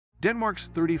Denmark's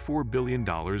 $34 billion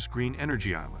green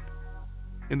energy island.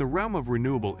 In the realm of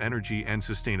renewable energy and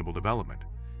sustainable development,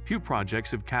 few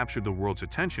projects have captured the world's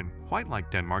attention quite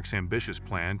like Denmark's ambitious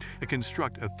plan to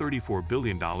construct a $34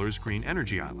 billion green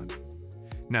energy island.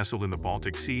 Nestled in the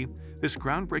Baltic Sea, this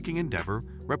groundbreaking endeavor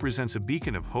represents a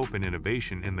beacon of hope and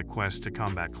innovation in the quest to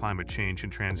combat climate change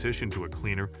and transition to a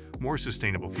cleaner, more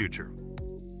sustainable future.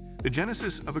 The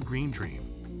genesis of a green dream.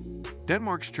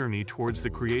 Denmark's journey towards the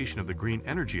creation of the green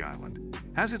energy island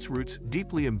has its roots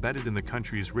deeply embedded in the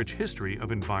country's rich history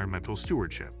of environmental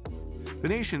stewardship. The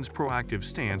nation's proactive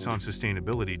stance on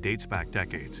sustainability dates back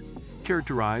decades,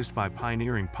 characterized by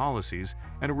pioneering policies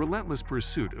and a relentless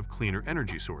pursuit of cleaner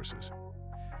energy sources.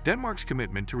 Denmark's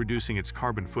commitment to reducing its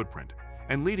carbon footprint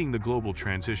and leading the global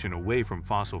transition away from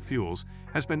fossil fuels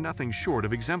has been nothing short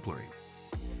of exemplary.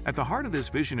 At the heart of this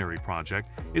visionary project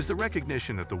is the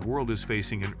recognition that the world is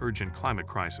facing an urgent climate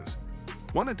crisis,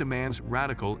 one that demands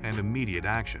radical and immediate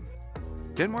action.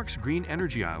 Denmark's green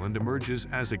energy island emerges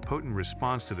as a potent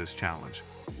response to this challenge,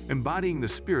 embodying the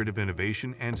spirit of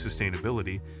innovation and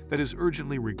sustainability that is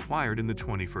urgently required in the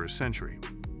 21st century.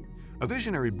 A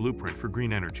visionary blueprint for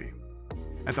green energy.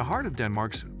 At the heart of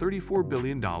Denmark's $34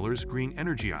 billion green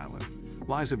energy island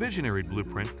lies a visionary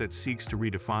blueprint that seeks to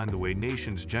redefine the way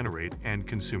nations generate and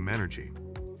consume energy.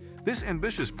 This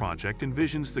ambitious project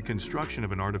envisions the construction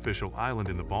of an artificial island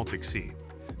in the Baltic Sea,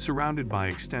 surrounded by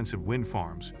extensive wind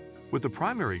farms, with the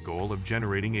primary goal of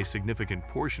generating a significant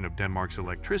portion of Denmark's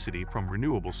electricity from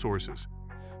renewable sources,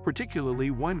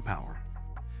 particularly wind power.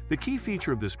 The key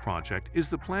feature of this project is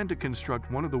the plan to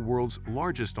construct one of the world's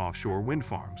largest offshore wind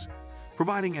farms,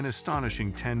 providing an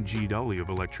astonishing 10 GW of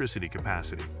electricity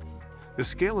capacity. The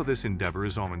scale of this endeavor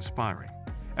is awe-inspiring,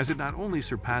 as it not only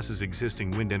surpasses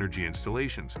existing wind energy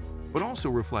installations, but also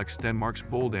reflects Denmark's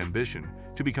bold ambition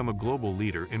to become a global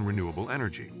leader in renewable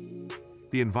energy.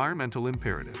 The environmental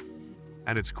imperative.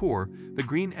 At its core, the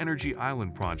Green Energy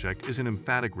Island project is an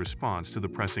emphatic response to the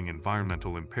pressing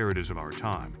environmental imperatives of our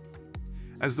time.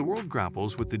 As the world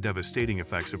grapples with the devastating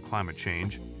effects of climate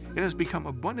change, it has become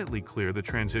abundantly clear that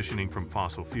transitioning from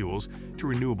fossil fuels to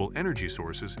renewable energy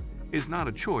sources is not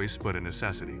a choice but a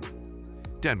necessity.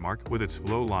 Denmark, with its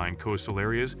low-lying coastal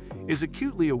areas, is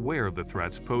acutely aware of the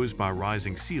threats posed by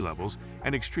rising sea levels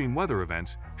and extreme weather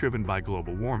events driven by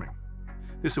global warming.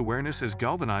 This awareness has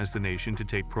galvanized the nation to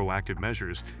take proactive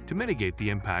measures to mitigate the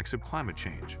impacts of climate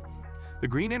change. The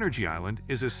Green Energy Island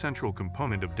is a central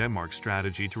component of Denmark's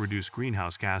strategy to reduce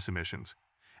greenhouse gas emissions,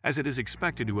 as it is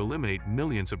expected to eliminate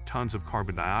millions of tons of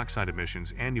carbon dioxide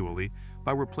emissions annually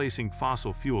by replacing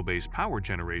fossil fuel-based power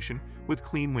generation with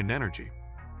clean wind energy.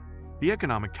 The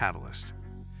economic catalyst.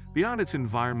 Beyond its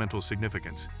environmental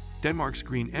significance, Denmark's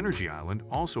Green Energy Island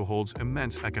also holds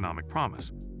immense economic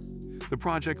promise. The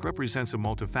project represents a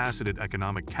multifaceted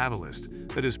economic catalyst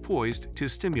that is poised to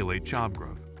stimulate job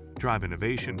growth, drive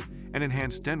innovation, and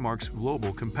enhance Denmark's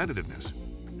global competitiveness.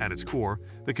 At its core,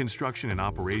 the construction and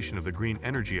operation of the Green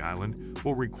Energy Island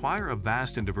will require a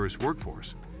vast and diverse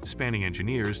workforce, spanning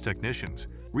engineers, technicians,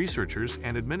 researchers,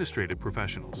 and administrative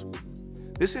professionals.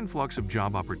 This influx of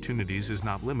job opportunities is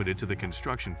not limited to the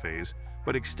construction phase,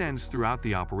 but extends throughout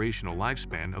the operational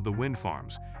lifespan of the wind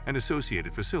farms and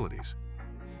associated facilities.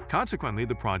 Consequently,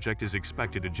 the project is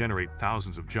expected to generate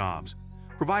thousands of jobs,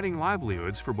 providing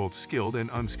livelihoods for both skilled and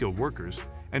unskilled workers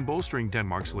and bolstering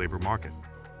Denmark's labor market.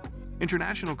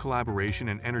 International collaboration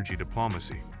and energy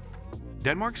diplomacy.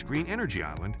 Denmark's Green Energy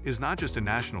Island is not just a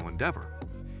national endeavor.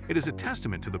 It is a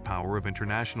testament to the power of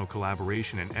international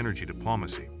collaboration and energy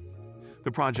diplomacy. The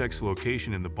project's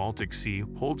location in the Baltic Sea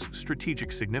holds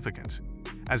strategic significance,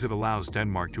 as it allows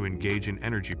Denmark to engage in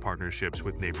energy partnerships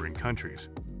with neighboring countries.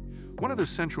 One of the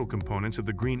central components of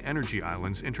the Green Energy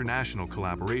Island's international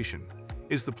collaboration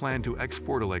is the plan to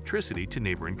export electricity to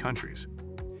neighboring countries.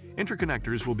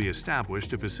 Interconnectors will be established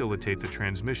to facilitate the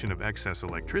transmission of excess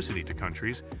electricity to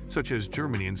countries such as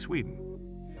Germany and Sweden.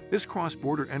 This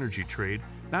cross-border energy trade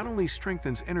not only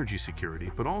strengthens energy security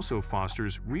but also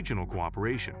fosters regional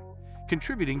cooperation,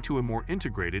 contributing to a more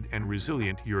integrated and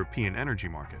resilient European energy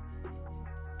market.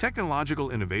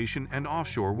 Technological innovation and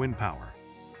offshore wind power.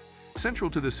 Central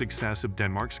to the success of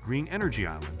Denmark's Green Energy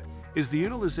Island is the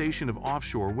utilization of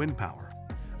offshore wind power,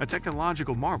 a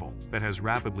technological marvel that has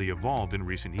rapidly evolved in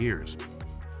recent years.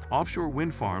 Offshore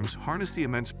wind farms harness the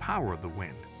immense power of the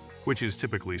wind, which is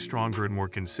typically stronger and more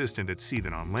consistent at sea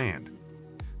than on land.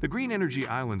 The Green Energy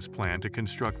Island's plan to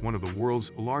construct one of the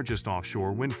world's largest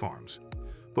offshore wind farms,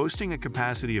 boasting a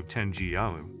capacity of 10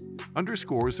 GW,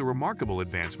 underscores the remarkable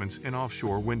advancements in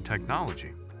offshore wind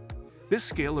technology. This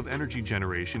scale of energy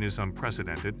generation is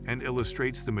unprecedented and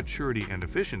illustrates the maturity and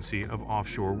efficiency of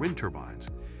offshore wind turbines,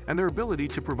 and their ability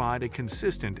to provide a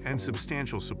consistent and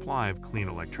substantial supply of clean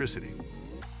electricity.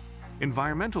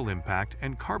 Environmental impact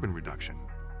and carbon reduction.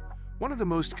 One of the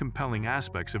most compelling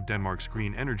aspects of Denmark's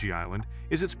green energy island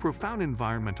is its profound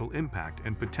environmental impact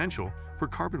and potential for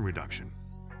carbon reduction.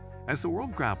 As the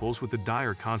world grapples with the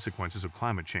dire consequences of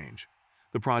climate change,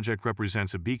 the project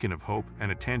represents a beacon of hope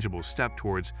and a tangible step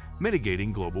towards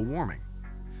mitigating global warming.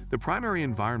 The primary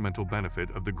environmental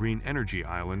benefit of the green energy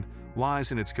island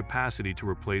lies in its capacity to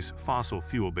replace fossil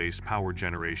fuel-based power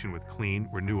generation with clean,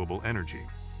 renewable energy.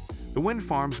 The wind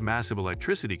farm's massive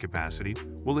electricity capacity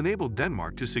will enable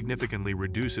Denmark to significantly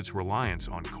reduce its reliance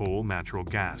on coal, natural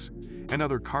gas, and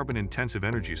other carbon-intensive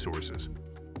energy sources.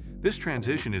 This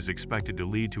transition is expected to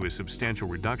lead to a substantial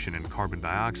reduction in carbon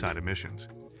dioxide emissions,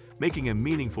 making a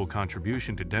meaningful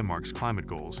contribution to Denmark's climate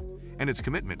goals and its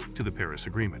commitment to the Paris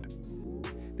Agreement.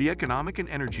 The economic and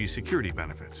energy security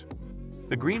benefits.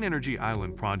 The Green Energy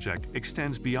Island project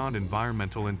extends beyond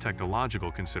environmental and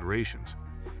technological considerations.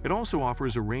 It also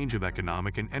offers a range of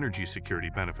economic and energy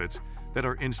security benefits that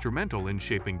are instrumental in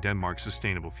shaping Denmark's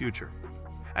sustainable future.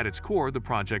 At its core, the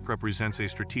project represents a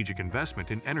strategic investment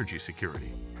in energy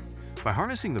security. By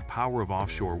harnessing the power of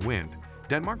offshore wind,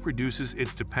 Denmark reduces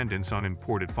its dependence on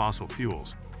imported fossil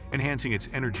fuels, enhancing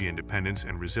its energy independence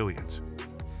and resilience.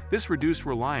 This reduced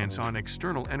reliance on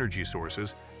external energy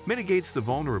sources mitigates the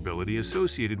vulnerability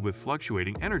associated with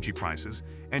fluctuating energy prices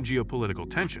and geopolitical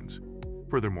tensions.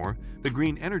 Furthermore, the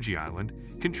Green Energy Island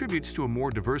contributes to a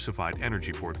more diversified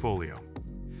energy portfolio.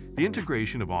 The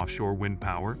integration of offshore wind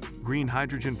power, green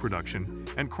hydrogen production,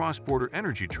 and cross-border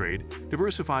energy trade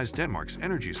diversifies Denmark's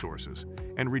energy sources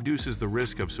and reduces the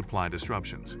risk of supply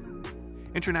disruptions.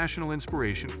 International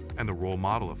inspiration and the role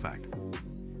model effect.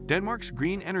 Denmark's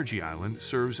Green Energy Island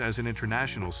serves as an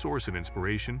international source of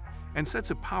inspiration and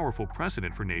sets a powerful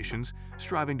precedent for nations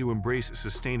striving to embrace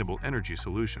sustainable energy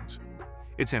solutions.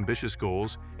 Its ambitious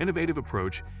goals, innovative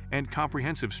approach, and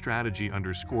comprehensive strategy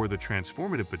underscore the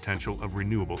transformative potential of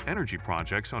renewable energy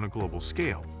projects on a global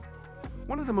scale.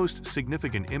 One of the most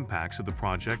significant impacts of the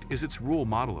project is its role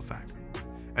model effect.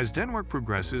 As Denmark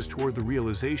progresses toward the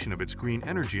realization of its Green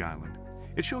Energy Island,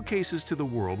 it showcases to the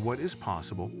world what is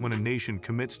possible when a nation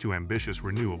commits to ambitious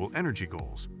renewable energy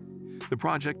goals. The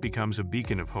project becomes a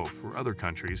beacon of hope for other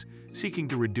countries seeking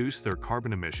to reduce their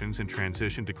carbon emissions and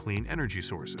transition to clean energy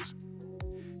sources.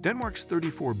 Denmark's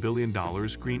 $34 billion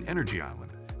Green Energy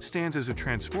Island stands as a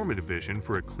transformative vision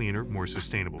for a cleaner, more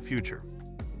sustainable future.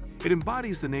 It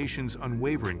embodies the nation's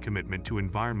unwavering commitment to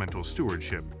environmental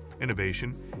stewardship,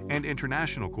 innovation, and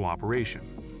international cooperation.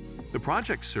 The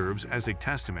project serves as a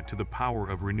testament to the power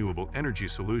of renewable energy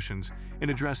solutions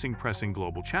in addressing pressing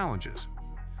global challenges,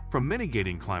 from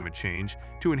mitigating climate change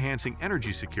to enhancing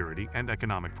energy security and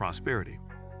economic prosperity.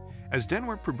 As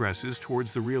Denmark progresses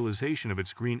towards the realization of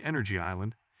its Green Energy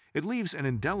Island, it leaves an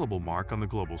indelible mark on the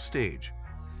global stage.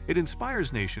 It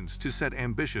inspires nations to set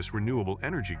ambitious renewable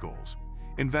energy goals,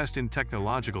 invest in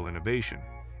technological innovation,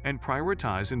 and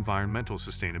prioritize environmental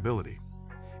sustainability.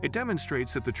 It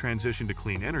demonstrates that the transition to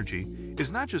clean energy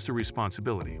is not just a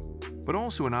responsibility, but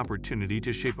also an opportunity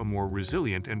to shape a more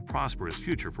resilient and prosperous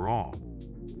future for all.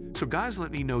 So guys,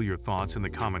 let me know your thoughts in the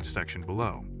comments section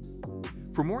below.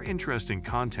 For more interesting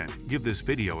content, give this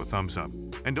video a thumbs up,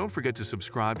 and don't forget to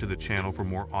subscribe to the channel for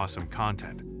more awesome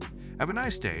content. Have a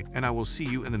nice day, and I will see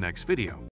you in the next video.